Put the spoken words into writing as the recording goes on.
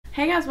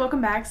Hey guys,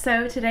 welcome back.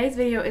 So today's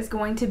video is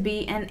going to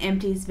be an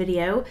empties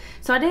video.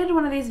 So I did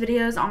one of these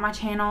videos on my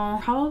channel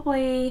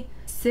probably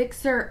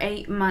 6 or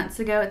 8 months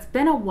ago. It's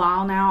been a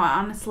while now. I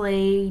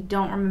honestly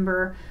don't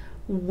remember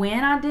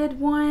when I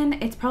did one.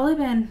 It's probably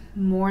been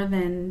more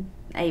than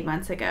 8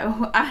 months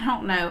ago. I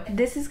don't know.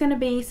 This is going to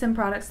be some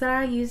products that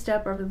I used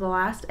up over the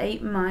last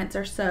 8 months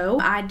or so.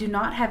 I do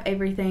not have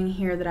everything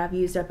here that I've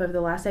used up over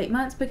the last 8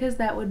 months because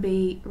that would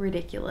be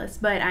ridiculous.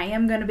 But I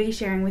am going to be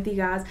sharing with you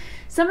guys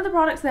some of the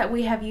products that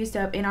we have used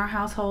up in our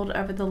household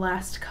over the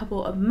last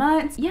couple of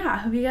months. Yeah, I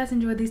hope you guys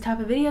enjoyed these type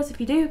of videos. If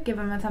you do, give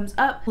them a thumbs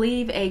up.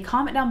 Leave a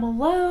comment down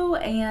below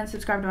and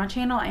subscribe to my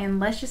channel, and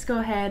let's just go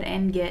ahead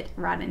and get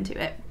right into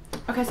it.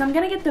 Okay, so I'm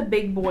going to get the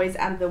big boys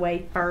out of the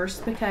way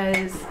first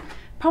because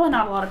probably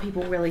not a lot of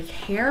people really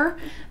care,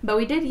 but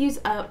we did use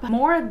up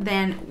more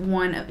than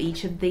one of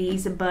each of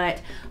these. But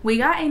we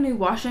got a new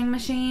washing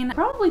machine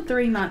probably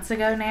 3 months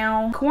ago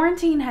now.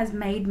 Quarantine has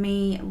made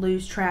me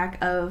lose track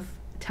of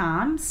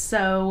time,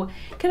 so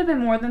it could have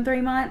been more than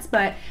 3 months,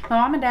 but my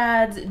mom and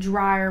dad's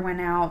dryer went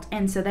out,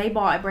 and so they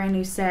bought a brand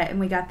new set, and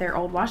we got their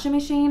old washing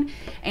machine.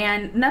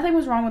 And nothing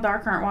was wrong with our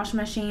current washing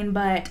machine,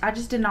 but I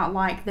just did not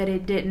like that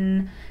it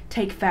didn't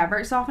take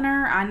fabric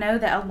softener. I know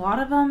that a lot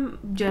of them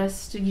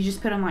you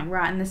just put them like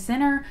right in the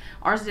center.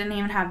 Ours didn't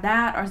even have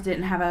that. Ours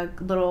didn't have a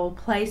little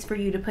place for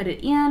you to put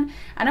it in.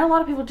 I know a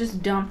lot of people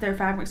just dump their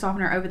fabric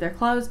softener over their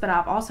clothes, but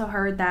I've also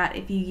heard that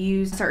if you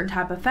use a certain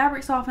type of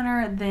fabric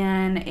softener,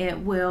 then it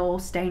will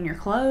stain your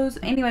clothes.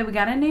 Anyway, we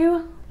got a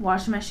new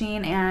washing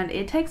machine and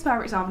it takes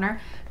fabric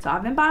softener, so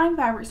I've been buying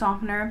fabric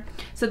softener.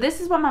 So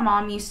this is what my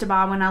mom used to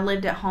buy when I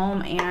lived at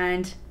home,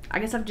 and I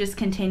guess I've just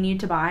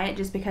continued to buy it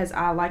just because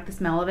I like the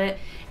smell of it,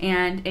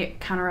 and it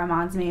kind of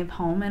reminds me of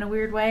home in a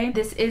weird way.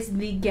 This is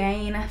the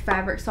Gain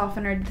fabric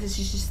softener. This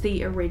is just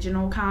the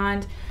original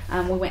kind.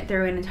 We went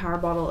through an entire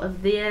bottle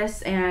of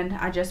this, and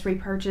I just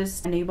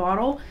repurchased a new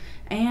bottle.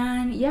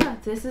 And yeah,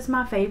 this is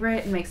my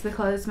favorite. It makes the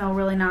clothes smell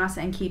really nice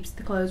and keeps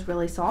the clothes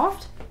really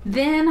soft.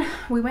 Then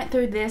we went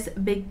through this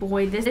big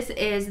boy. This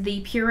is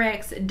the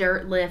Purex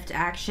Dirt Lift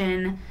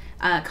Action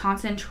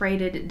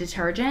concentrated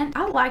detergent.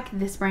 I like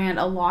this brand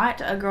a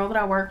lot. A girl that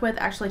I work with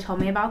actually told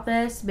me about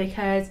this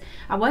because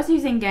I was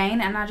using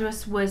Gain and I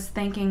just was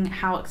thinking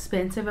how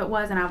expensive it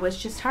was, and I was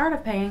just tired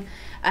of paying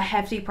a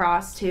hefty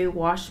price to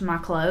wash my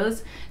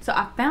clothes. So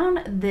I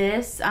found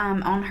this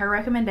on her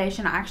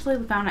recommendation. I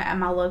actually found it at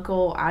my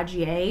local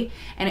IGA,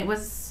 and it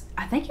was,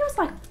 I think it was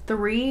like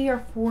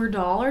 $3 or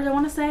 $4, I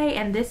want to say,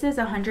 and this is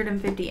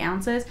 150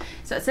 ounces.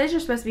 So it says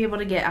you're supposed to be able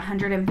to get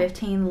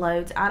 115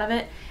 loads out of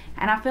it,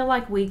 and I feel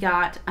like we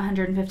got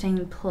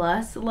 115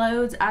 plus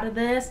loads out of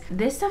this.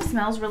 This stuff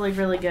smells really,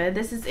 really good.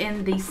 This is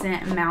in the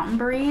scent Mountain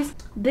Breeze.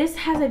 This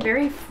has a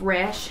very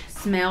fresh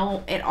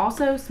smell. It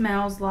also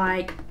smells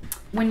like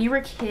when you were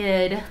a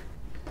kid,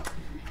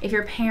 if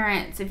your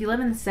parents, if you live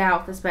in the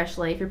South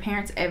especially, if your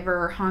parents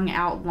ever hung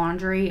out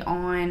laundry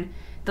on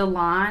the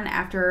line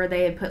after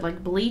they had put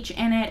like bleach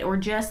in it, or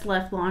just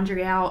left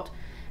laundry out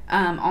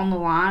on the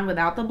line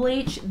without the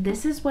bleach,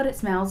 this is what it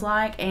smells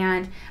like,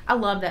 and I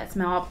love that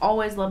smell. I've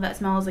always loved that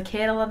smell as a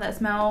kid. I love that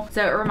smell,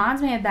 so it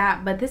reminds me of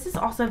that. But this is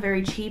also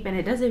very cheap and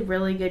it does a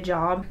really good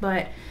job.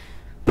 But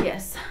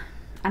yes,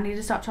 I need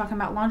to stop talking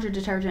about laundry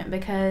detergent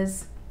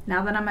because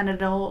now that I'm an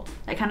adult,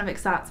 it kind of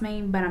excites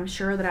me, but I'm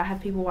sure that I have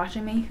people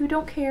watching me who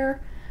don't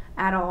care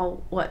at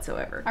all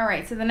whatsoever. All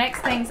right, so the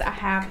next things I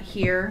have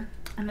here,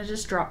 and I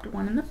just dropped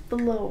one in the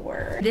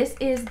floor. This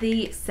is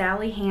the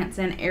Sally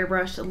Hansen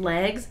Airbrush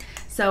Legs.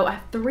 So I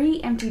have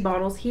 3 empty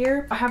bottles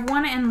here. I have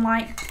one in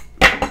light,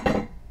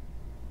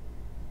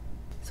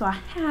 so I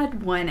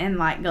had one in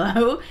light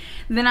glow.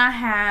 Then I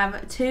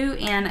have 2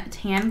 in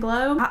tan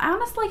glow. I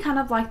honestly kind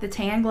of like the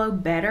tan glow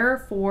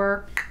better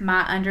for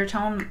my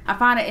undertone. I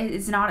find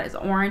it's not as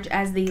orange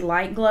as the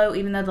light glow,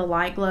 even though the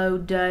light glow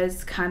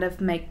does kind of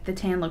make the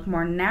tan look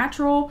more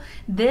natural.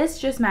 This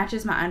just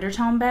matches my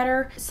undertone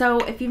better. So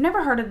if you've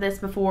never heard of this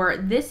before,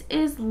 this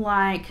is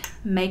like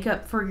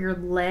makeup for your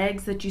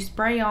legs that you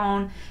spray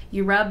on,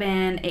 you rub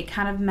in. It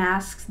kind of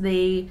masks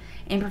the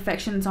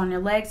imperfections on your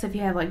legs. So if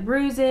you have like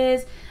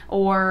bruises,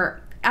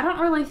 or I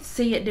don't really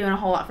see it doing a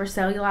whole lot for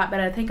cellulite,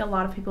 but I think a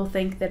lot of people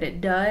think that it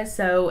does.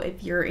 So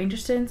if you're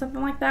interested in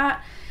something like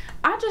that,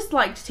 I just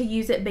like to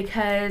use it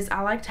because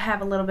I like to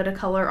have a little bit of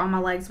color on my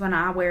legs when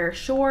I wear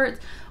shorts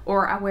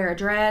or I wear a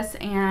dress,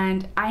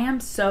 and I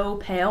am so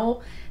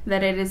pale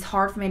that it is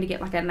hard for me to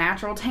get like a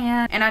natural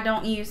tan, and I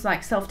don't use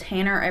like self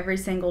tanner every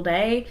single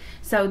day.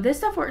 So this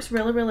stuff works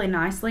really, really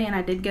nicely, and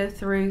I did go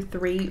through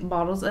 3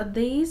 bottles of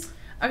these.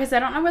 Okay, so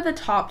I don't know where the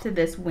top to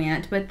this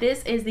went, but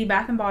this is the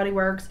Bath & Body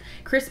Works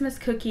Christmas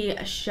Cookie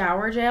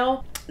Shower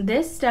Gel.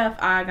 This stuff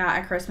I got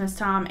at Christmas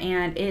time,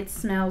 and it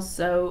smells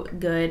so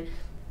good.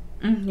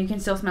 You can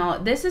still smell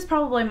it. This is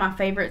probably my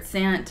favorite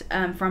scent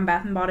from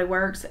Bath & Body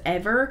Works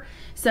ever.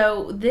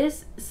 So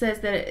this says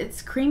that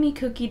it's creamy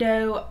cookie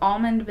dough,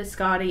 almond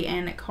biscotti,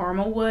 and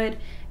caramel wood,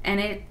 and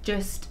it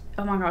just,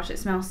 oh my gosh, it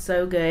smells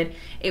so good.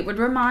 It would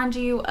remind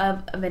you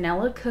of a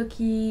vanilla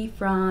cookie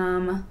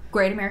from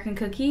Great American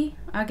Cookie,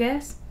 I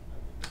guess.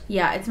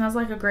 Yeah, it smells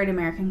like a Great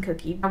American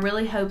Cookie. I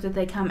really hope that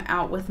they come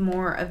out with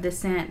more of this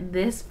scent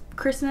this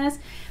Christmas,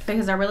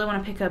 because I really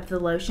want to pick up the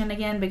lotion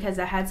again, because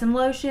I had some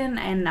lotion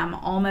and I'm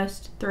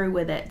almost through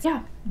with it.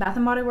 Yeah, Bath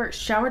 & Body Works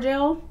shower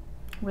gel,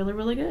 really,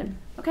 really good.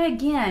 Okay,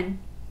 again,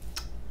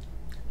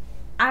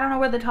 I don't know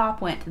where the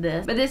top went to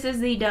this, but this is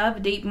the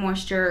Dove Deep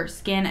Moisture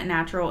Skin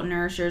Natural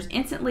Nourishers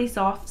Instantly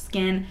Soft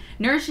Skin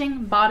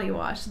Nourishing Body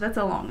Wash. That's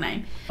a long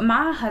name.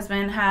 My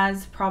husband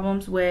has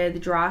problems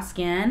with dry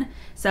skin,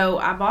 so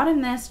I bought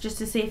him this just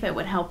to see if it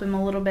would help him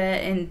a little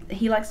bit, and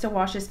he likes to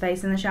wash his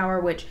face in the shower,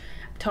 which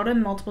I've told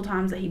him multiple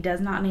times that he does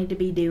not need to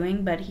be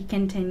doing, but he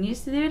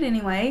continues to do it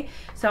anyway.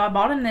 So I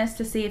bought him this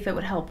to see if it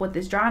would help with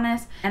his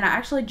dryness, and I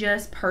actually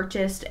just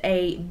purchased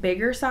a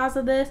bigger size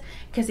of this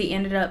because he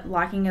ended up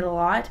liking it a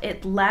lot.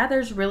 It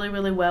lathers really,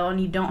 really well, and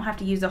you don't have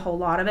to use a whole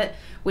lot of it,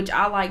 which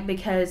I like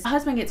because my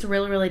husband gets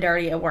really, really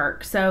dirty at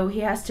work, so he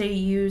has to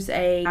use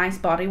a nice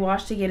body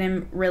wash to get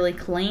him really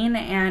clean.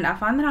 And I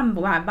find that I'm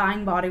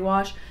buying body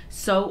wash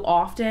so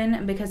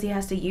often because he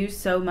has to use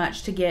so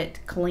much to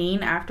get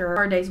clean after a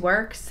hard day's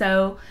work.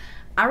 So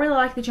I really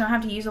like that you don't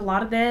have to use a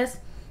lot of this,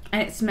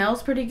 and it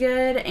smells pretty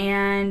good,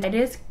 and it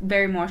is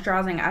very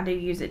moisturizing. I do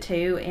use it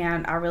too,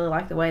 and I really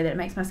like the way that it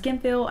makes my skin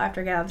feel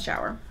after I get out of the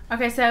shower.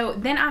 Okay, so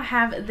then I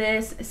have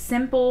this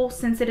Simple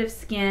Sensitive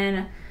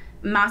Skin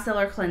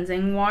Micellar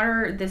Cleansing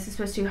Water. This is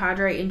supposed to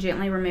hydrate and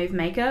gently remove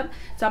makeup.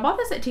 So I bought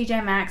this at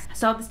TJ Maxx. I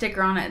saw the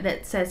sticker on it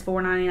that says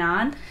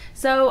 $4.99.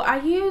 So I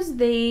use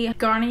the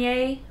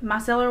Garnier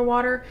Micellar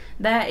Water.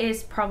 That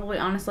is probably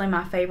honestly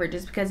my favorite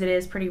just because it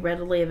is pretty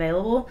readily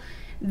available.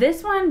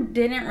 This one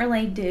didn't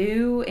really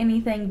do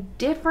anything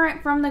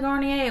different from the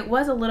Garnier. It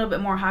was a little bit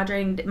more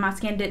hydrating. My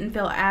skin didn't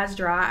feel as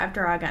dry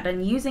after I got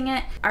done using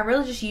it. I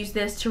really just use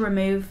this to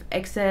remove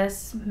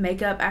excess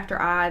makeup after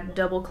I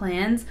double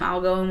cleanse. I'll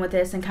go in with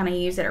this and kind of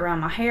use it around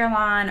my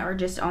hairline or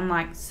just on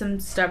like some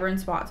stubborn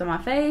spots on my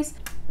face.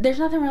 There's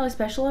nothing really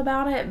special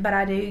about it, but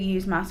I do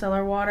use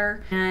micellar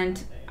water,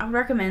 and I would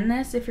recommend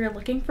this if you're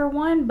looking for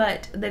one,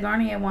 but the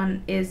Garnier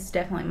one is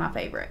definitely my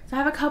favorite. So I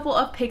have a couple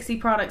of Pixi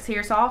products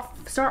here, so I'll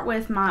start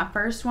with my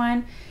first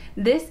one.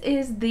 This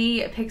is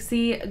the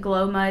Pixi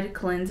Glow Mud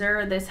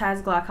Cleanser. This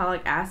has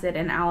glycolic acid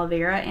and aloe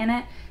vera in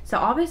it. So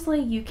obviously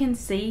you can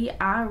see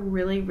I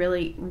really,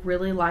 really,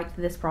 really liked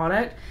this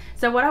product.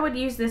 So what I would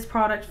use this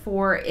product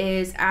for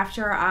is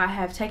after I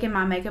have taken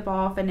my makeup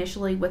off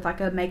initially with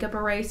like a makeup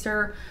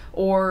eraser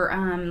or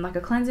like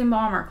a cleansing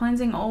balm or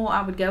cleansing oil,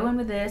 I would go in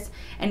with this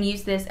and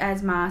use this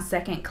as my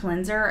second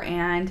cleanser.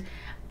 And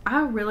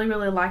I really,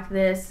 really like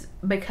this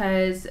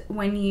because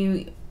when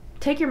you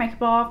take your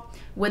makeup off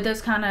with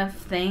those kind of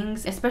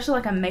things, especially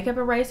like a makeup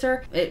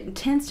eraser, it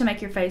tends to make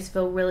your face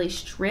feel really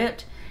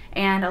stripped.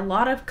 And a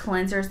lot of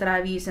cleansers that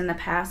I've used in the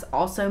past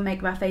also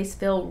make my face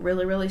feel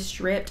really, really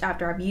stripped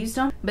after I've used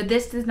them. But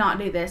this does not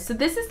do this. So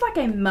this is like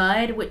a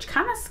mud, which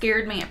kind of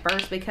scared me at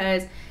first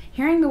because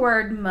hearing the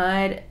word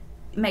mud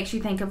makes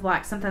you think of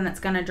like something that's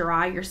going to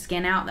dry your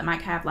skin out that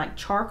might have like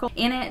charcoal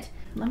in it.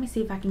 Let me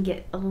see if I can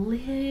get a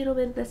little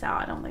bit of this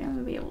out. I don't think I'm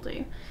going to be able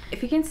to.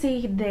 If you can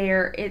see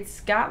there, it's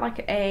got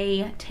like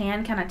a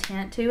tan kind of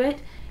tint to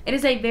it. It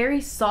is a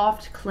very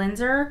soft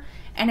cleanser,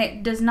 and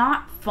it does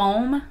not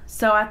foam,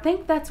 so I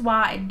think that's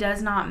why it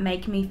does not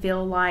make me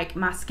feel like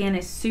my skin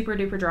is super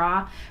duper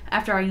dry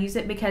after I use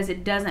it, because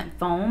it doesn't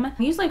foam.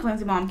 Usually a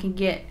cleansing balm can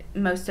get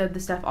most of the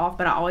stuff off,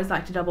 but I always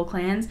like to double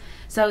cleanse.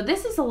 So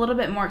this is a little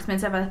bit more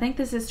expensive. I think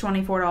this is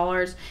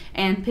 $24,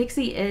 and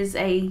Pixi is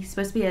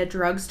supposed to be a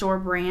drugstore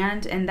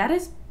brand, and that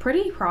is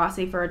pretty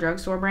pricey for a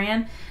drugstore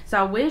brand. So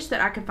I wish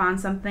that I could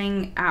find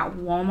something at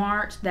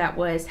Walmart that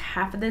was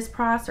half of this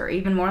price or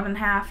even more than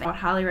half. I would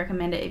highly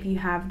recommend it if you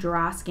have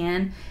dry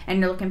skin and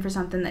you're looking for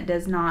something that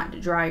does not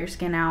dry your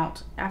skin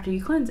out after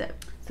you cleanse it.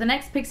 So the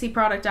next Pixi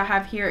product I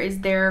have here is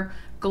their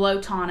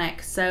Glow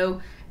Tonic.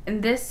 So,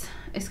 and this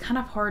is kind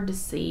of hard to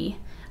see.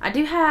 I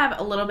do have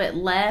a little bit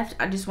left.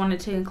 I just wanted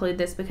to include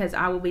this because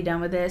I will be done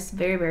with this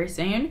very, very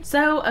soon.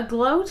 So a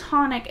Glow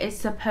Tonic is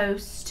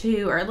supposed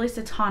to, or at least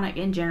a tonic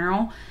in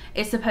general,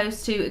 is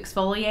supposed to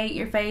exfoliate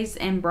your face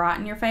and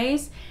brighten your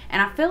face.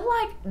 And I feel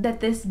like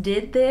that this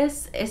did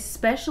this,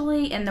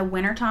 especially in the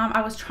wintertime.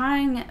 I was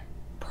trying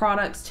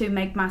products to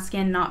make my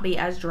skin not be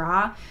as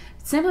dry,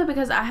 simply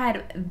because I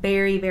had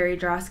very, very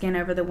dry skin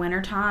over the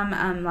winter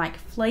time, like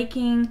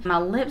flaking. My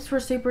lips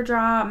were super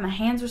dry, my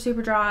hands were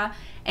super dry,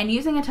 and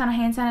using a ton of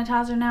hand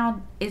sanitizer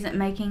now isn't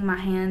making my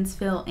hands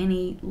feel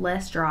any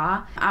less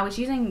dry. I was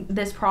using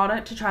this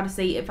product to try to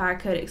see if I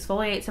could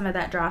exfoliate some of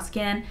that dry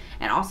skin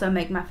and also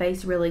make my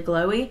face really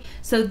glowy.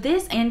 So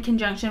this, in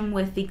conjunction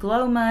with the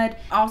Glow Mud,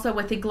 also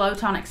with the Glow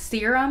Tonic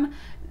Serum,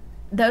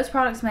 those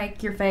products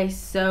make your face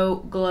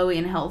so glowy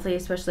and healthy,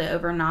 especially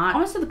overnight.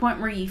 Almost to the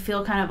point where you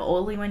feel kind of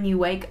oily when you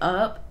wake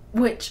up,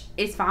 which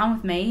is fine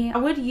with me. I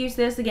would use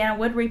this again. I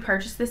would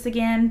repurchase this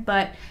again,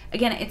 but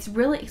again, it's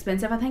really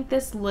expensive. I think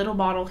this little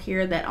bottle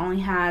here that only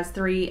has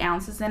 3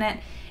 ounces in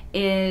it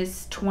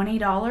is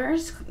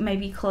 $20,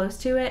 maybe close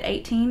to it,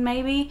 18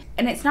 maybe.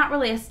 And it's not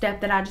really a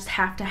step that I just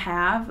have to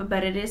have,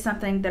 but it is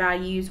something that I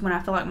use when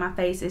I feel like my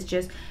face is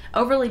just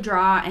overly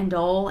dry and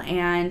dull,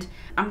 and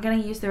I'm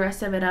going to use the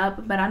rest of it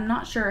up, but I'm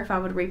not sure if I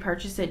would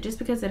repurchase it just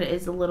because it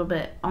is a little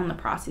bit on the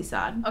pricey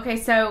side. Okay,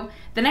 so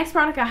the next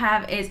product I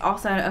have is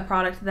also a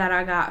product that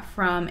I got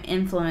from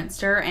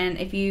Influencer, and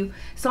if you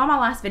saw my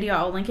last video,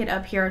 I'll link it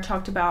up here. I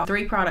talked about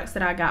 3 products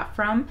that I got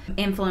from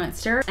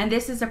Influencer, and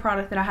this is a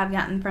product that I have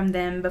gotten from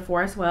them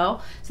before as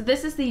well. So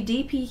this is the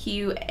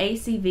DPQ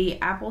ACV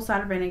Apple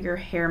Cider Vinegar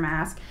Hair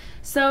Mask.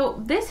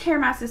 So this hair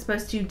mask is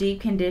supposed to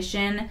deep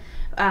condition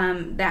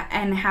that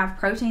and have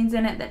proteins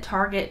in it that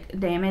target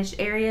damaged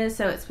areas.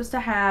 So it's supposed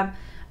to have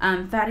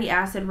fatty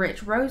acid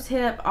rich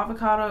rosehip,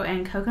 avocado,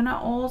 and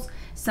coconut oils,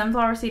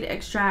 sunflower seed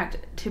extract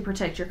to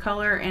protect your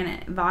color,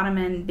 and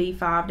vitamin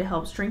B5 to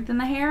help strengthen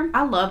the hair.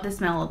 I love the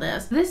smell of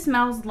this. This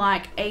smells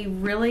like a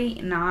really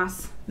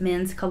nice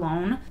men's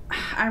cologne.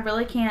 I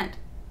really can't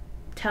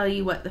tell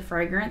you what the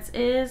fragrance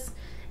is,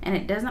 and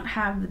it doesn't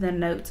have the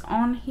notes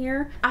on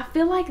here. I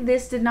feel like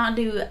this did not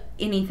do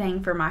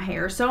anything for my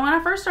hair. So when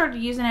I first started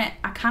using it,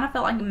 I kind of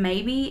felt like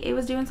maybe it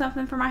was doing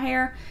something for my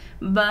hair,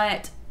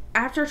 but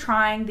after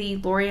trying the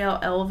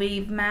L'Oreal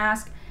Elvive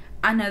mask,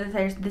 I know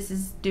that this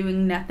is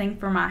doing nothing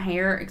for my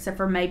hair except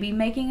for maybe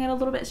making it a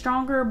little bit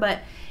stronger, but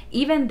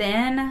even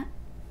then,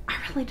 I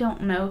really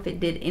don't know if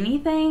it did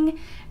anything.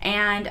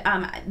 And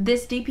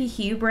this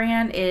DPQ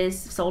brand is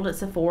sold at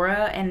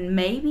Sephora and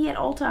maybe at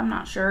Ulta, I'm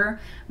not sure,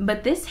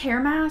 but this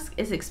hair mask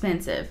is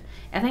expensive.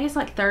 I think it's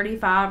like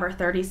 $35 or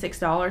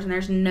 $36, and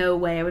there's no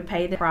way I would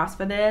pay the price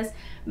for this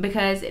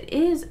because it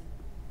is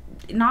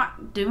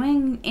not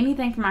doing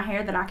anything for my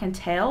hair that I can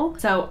tell.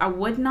 So I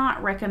would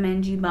not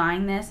recommend you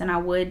buying this, and I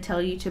would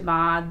tell you to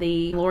buy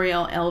the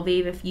L'Oreal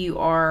Elvive if you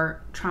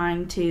are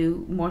trying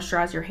to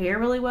moisturize your hair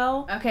really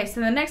well. Okay, so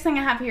the next thing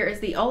I have here is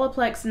the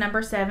Olaplex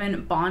No.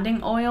 7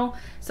 Bonding Oil.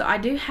 So I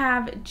do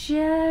have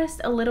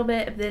just a little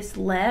bit of this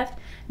left,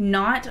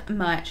 not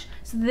much.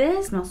 So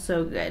this smells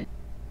so good.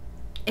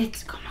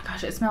 It's, oh my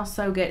gosh, it smells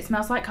so good. It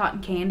smells like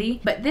cotton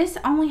candy, but this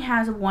only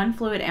has 1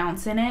 fluid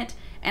ounce in it,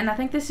 and I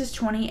think this is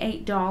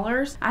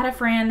 $28. I had a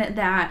friend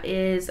that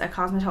is a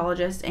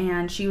cosmetologist,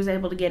 and she was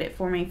able to get it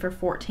for me for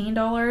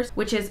 $14,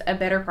 which is a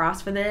better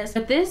price for this.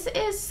 But this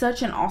is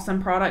such an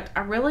awesome product.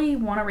 I really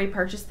want to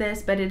repurchase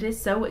this, but it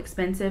is so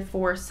expensive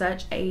for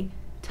such a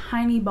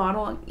tiny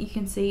bottle. You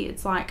can see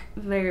it's like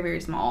very, very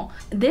small.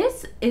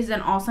 This is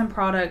an awesome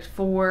product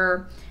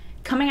for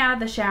coming out of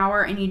the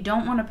shower and you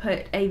don't want to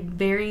put a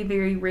very,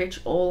 very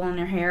rich oil on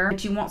your hair,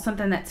 but you want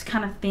something that's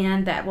kind of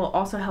thin that will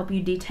also help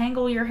you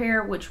detangle your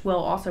hair, which will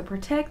also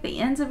protect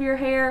the ends of your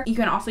hair. You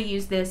can also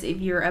use this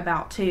if you're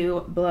about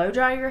to blow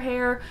dry your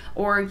hair,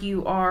 or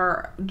you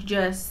are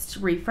just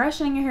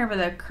refreshing your hair with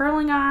a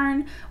curling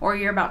iron, or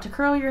you're about to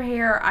curl your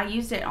hair. I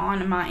used it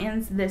on my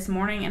ends this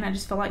morning and I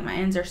just feel like my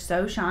ends are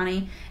so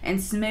shiny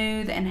and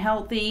smooth and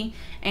healthy,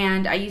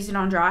 and I used it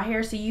on dry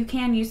hair. So you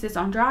can use this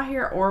on dry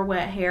hair or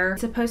wet hair.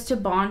 It's supposed to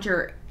bond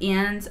your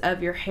ends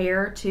of your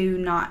hair to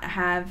not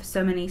have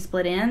so many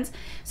split ends.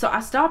 So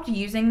I stopped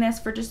using this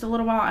for just a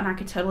little while, and I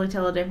could totally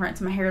tell a difference.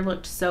 My hair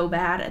looked so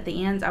bad at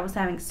the ends. I was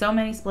having so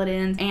many split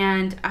ends,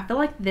 and I feel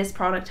like this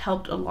product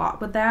helped a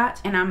lot with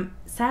that, and I'm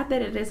sad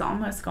that it is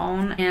almost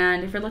gone.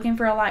 And if you're looking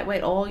for a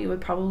lightweight oil, you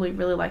would probably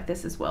really like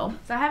this as well.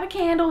 So I have a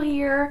candle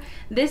here.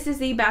 This is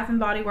the Bath &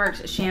 Body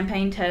Works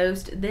Champagne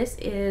Toast. This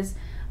is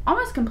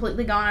almost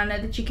completely gone. I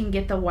know that you can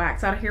get the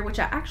wax out of here, which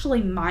I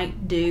actually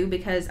might do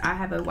because I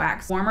have a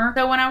wax warmer.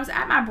 So when I was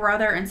at my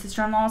brother and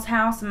sister-in-law's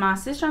house, my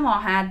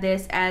sister-in-law had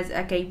this as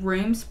like a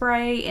room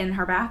spray in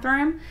her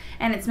bathroom,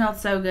 and it smelled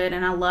so good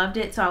and I loved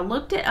it. So I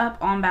looked it up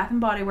on Bath &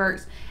 Body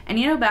Works, and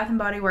you know Bath &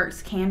 Body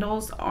Works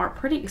candles are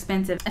pretty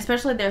expensive,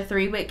 especially their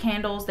 3-wick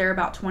candles. They're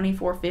about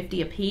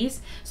 $24.50 a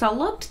piece. So I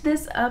looked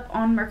this up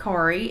on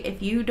Mercari.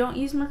 If you don't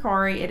use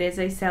Mercari, it is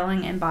a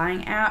selling and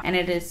buying app, and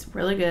it is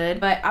really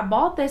good. But I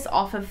bought this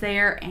off of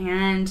there,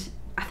 and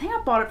I think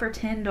I bought it for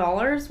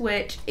 $10,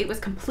 which it was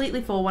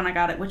completely full when I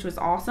got it, which was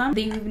awesome.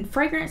 The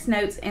fragrance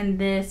notes in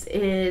this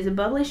is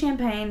bubbly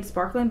champagne,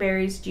 sparkling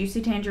berries,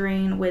 juicy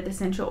tangerine with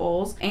essential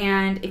oils.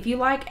 And if you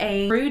like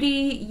a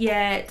fruity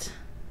yet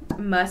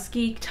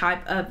musky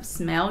type of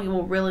smell, you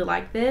will really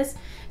like this.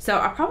 So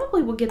I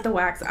probably will get the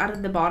wax out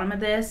of the bottom of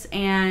this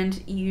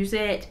and use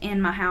it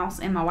in my house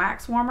in my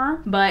wax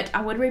warmer, but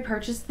I would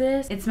repurchase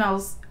this. It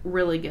smells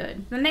really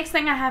good. The next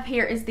thing I have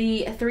here is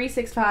the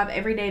 365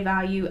 Everyday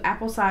Value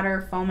Apple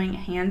Cider Foaming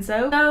Hand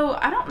Soap. So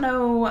I don't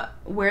know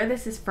where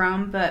this is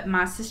from, but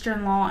my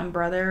sister-in-law and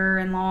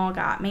brother-in-law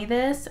got me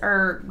this,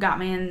 or got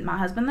me and my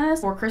husband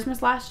this for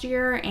Christmas last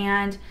year,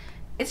 and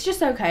it's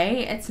just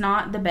okay. It's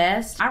not the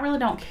best. I really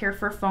don't care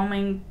for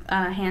foaming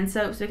hand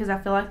soaps because I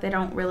feel like they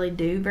don't really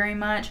do very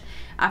much.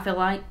 I feel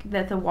like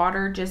that the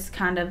water just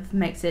kind of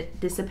makes it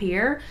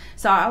disappear.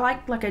 So I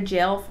like a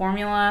gel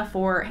formula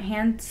for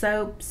hand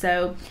soap.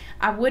 So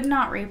I would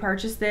not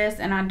repurchase this,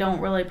 and I don't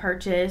really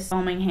purchase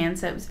foaming hand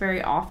soaps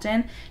very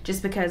often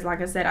just because,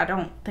 like I said, I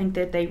don't think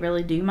that they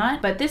really do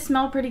much. But this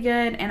smelled pretty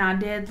good, and I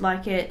did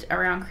like it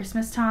around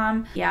Christmas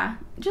time. Yeah,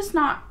 just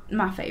not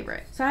my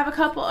favorite. So I have a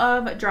couple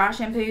of dry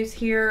shampoos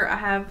here. I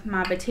have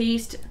my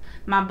Batiste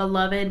my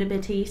beloved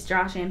Batiste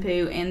dry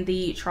shampoo in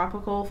the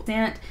tropical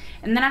scent.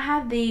 And then I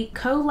have the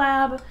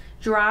Collab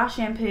dry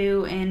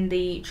shampoo in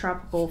the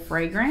tropical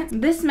fragrance.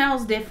 This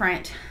smells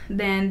different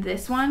than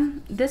this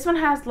one. This one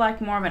has like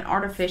more of an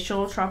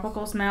artificial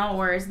tropical smell,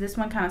 whereas this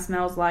one kind of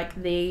smells like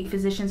the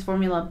Physicians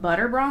Formula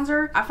butter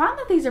bronzer. I find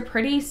that these are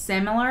pretty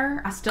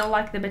similar. I still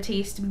like the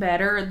Batiste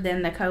better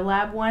than the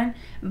Collab one,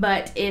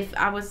 but if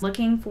I was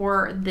looking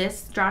for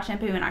this dry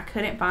shampoo and I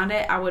couldn't find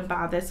it, I would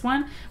buy this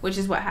one, which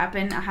is what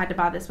happened. I had to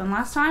buy this one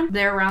last time.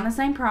 They're around the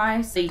same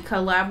price. The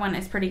Collab one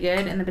is pretty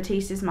good and the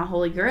Batiste is my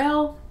holy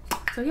grail.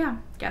 So yeah,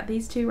 got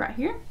these two right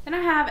here. Then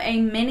I have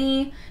a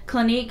mini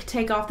Clinique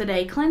Take Off the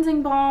Day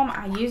cleansing balm.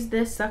 I use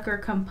this sucker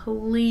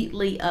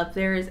completely up.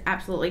 There is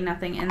absolutely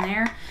nothing in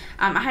there.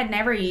 I had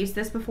never used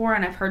this before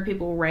and I've heard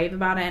people rave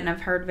about it and I've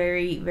heard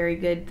very, very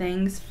good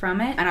things from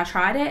it. And I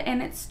tried it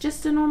and it's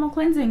just a normal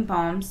cleansing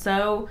balm.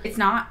 So it's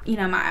not, you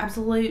know, my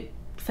absolute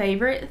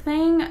favorite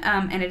thing,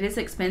 and it is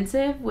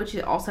expensive, which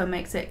also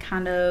makes it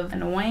kind of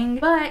annoying,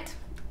 but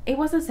it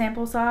was a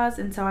sample size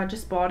and so I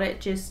just bought it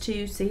just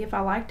to see if I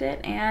liked it,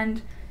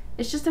 and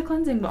it's just a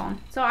cleansing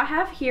balm. So I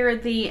have here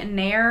the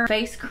Nair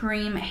face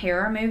cream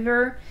hair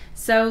remover.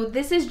 So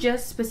this is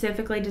just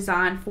specifically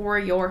designed for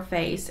your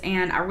face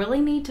and I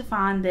really need to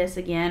find this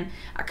again.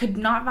 I could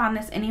not find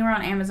this anywhere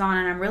on Amazon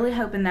and I'm really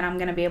hoping that I'm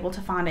going to be able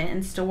to find it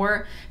in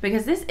store,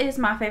 because this is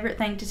my favorite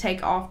thing to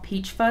take off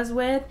peach fuzz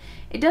with.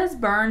 It does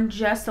burn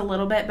just a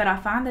little bit, but I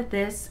find that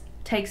this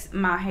takes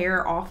my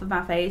hair off of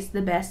my face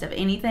the best of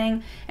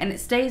anything, and it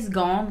stays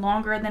gone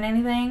longer than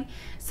anything.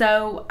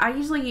 So I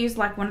usually use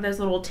like one of those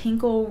little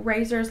tinkle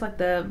razors, like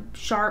the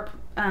sharp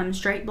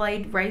straight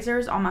blade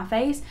razors on my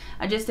face.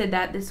 I just did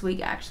that this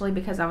week actually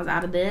because I was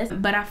out of this,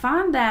 but I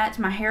find that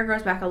my hair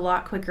grows back a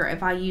lot quicker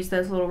if I use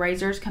those little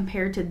razors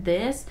compared to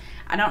this.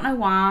 I don't know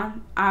why.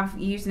 I've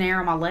used Nair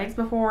on my legs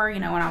before, you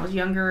know, when I was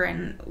younger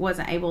and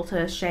wasn't able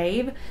to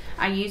shave.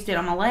 I used it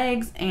on my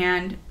legs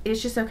and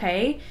it's just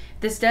okay.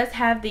 This does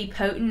have the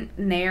potent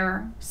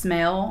Nair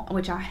smell,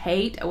 which I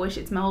hate. I wish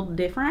it smelled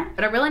different,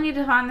 but I really need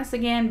to find this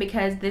again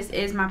because this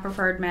is my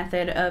preferred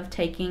method of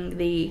taking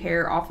the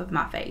hair off of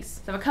my face.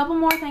 So a couple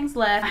more things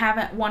left. I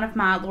have one of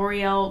my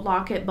L'Oreal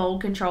Lock-It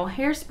Bold Control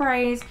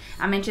hairsprays.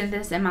 I mentioned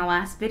this in my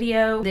last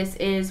video. This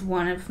is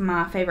one of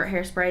my favorite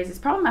hairsprays. It's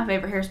probably my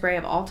favorite hairspray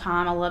of all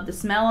time. I love the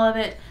smell of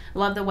it. I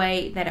love the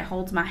way that it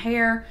holds my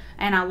hair,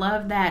 and I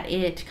love that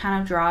it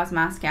kind of dries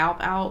my scalp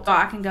out so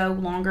I can go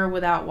longer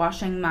without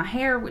washing my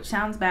hair, which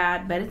sounds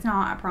bad, but it's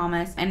not, I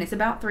promise. And it's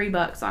about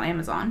 $3 on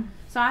Amazon.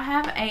 So I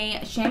have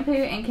a shampoo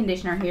and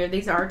conditioner here.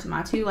 These are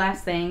my two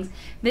last things.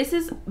 These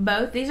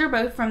are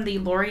both from the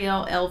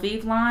L'Oreal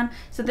Elvive line.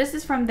 So this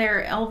is from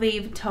their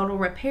Elvive Total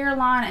Repair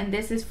line, and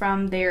this is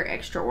from their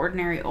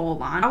Extraordinary Oil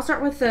line. I'll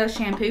start with the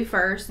shampoo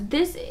first.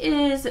 This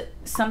is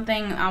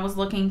something I was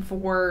looking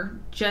for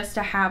just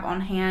to have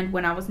on hand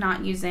when I was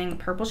not using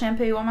purple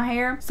shampoo on my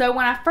hair. So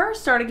when I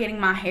first started getting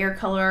my hair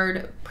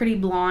colored pretty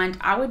blonde,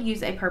 I would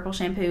use a purple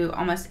shampoo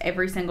almost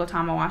every single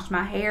time I washed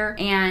my hair.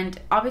 And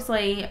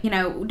obviously, you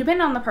know,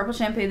 depending on the purple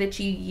shampoo that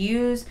you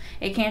use,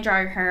 it can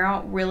dry your hair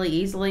out really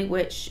easily,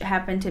 which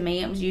happened to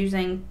me. I was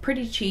using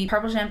pretty cheap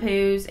purple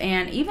shampoos,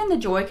 and even the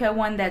Joico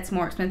one that's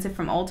more expensive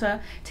from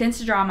Ulta tends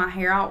to dry my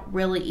hair out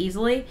really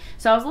easily.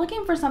 So I was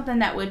looking for something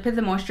that would put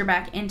the moisture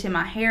back into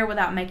my hair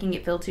without making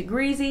it feel too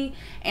greasy,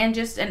 and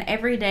just an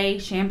everyday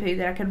shampoo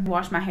that I could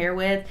wash my hair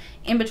with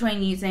in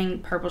between using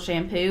purple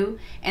shampoo.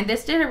 And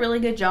this did a really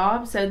good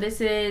job. So this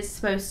is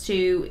supposed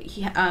to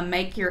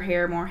make your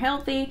hair more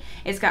healthy.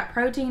 It's got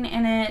protein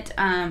in it,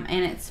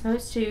 and it's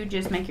supposed to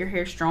just make your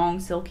hair strong,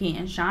 silky,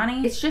 and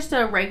shiny. It's just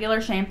a regular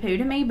shampoo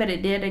to me, but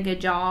it did a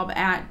good job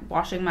at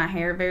washing my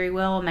hair very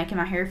well and making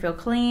my hair feel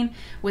clean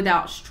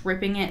without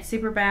stripping it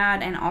super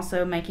bad, and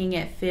also making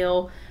it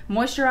feel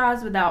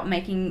moisturized without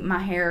making my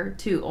hair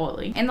too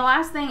oily. And the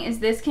last thing is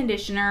this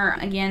conditioner.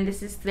 Again,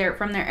 this is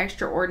from their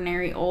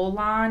Extraordinary Oil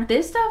line.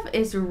 This stuff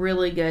is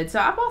really good. So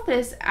I bought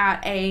this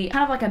at a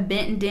kind of like a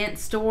Bent Dent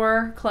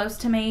store close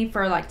to me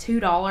for like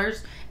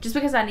 $2, just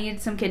because I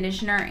needed some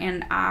conditioner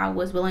and I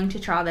was willing to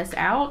try this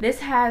out. This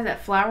has a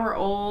flower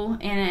oil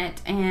in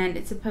it, and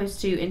it's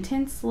supposed to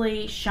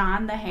intensely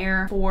shine the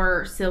hair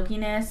for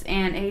silkiness,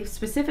 and it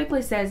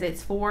specifically says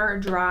it's for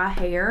dry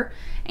hair.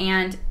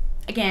 And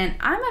again,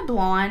 I'm a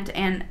blonde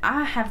and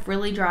I have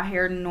really dry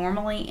hair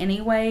normally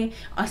anyway,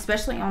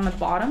 especially on the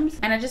bottoms,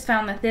 and I just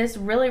found that this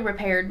really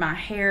repaired my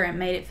hair and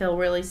made it feel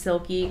really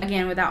silky,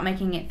 again without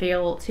making it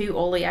feel too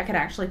oily. I could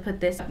actually put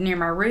this near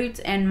my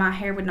roots and my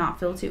hair would not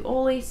feel too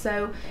oily.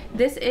 So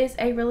this is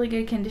a really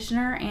good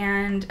conditioner,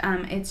 and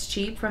it's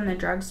cheap from the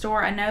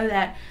drugstore. I know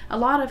that a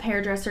lot of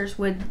hairdressers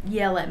would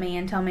yell at me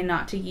and tell me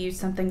not to use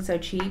something so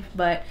cheap,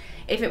 but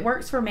if it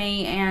works for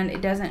me and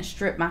it doesn't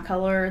strip my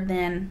color,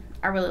 then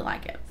I really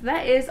like it. So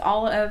that is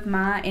all of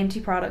my empty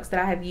products that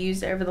I have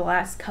used over the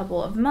last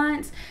couple of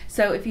months.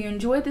 So if you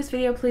enjoyed this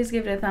video, please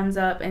give it a thumbs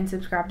up and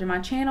subscribe to my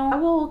channel. I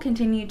will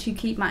continue to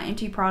keep my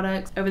empty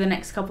products over the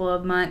next couple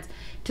of months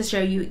to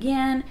show you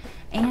again.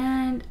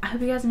 And I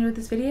hope you guys enjoyed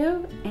this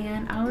video,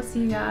 and I will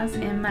see you guys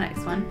in my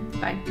next one.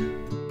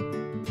 Bye.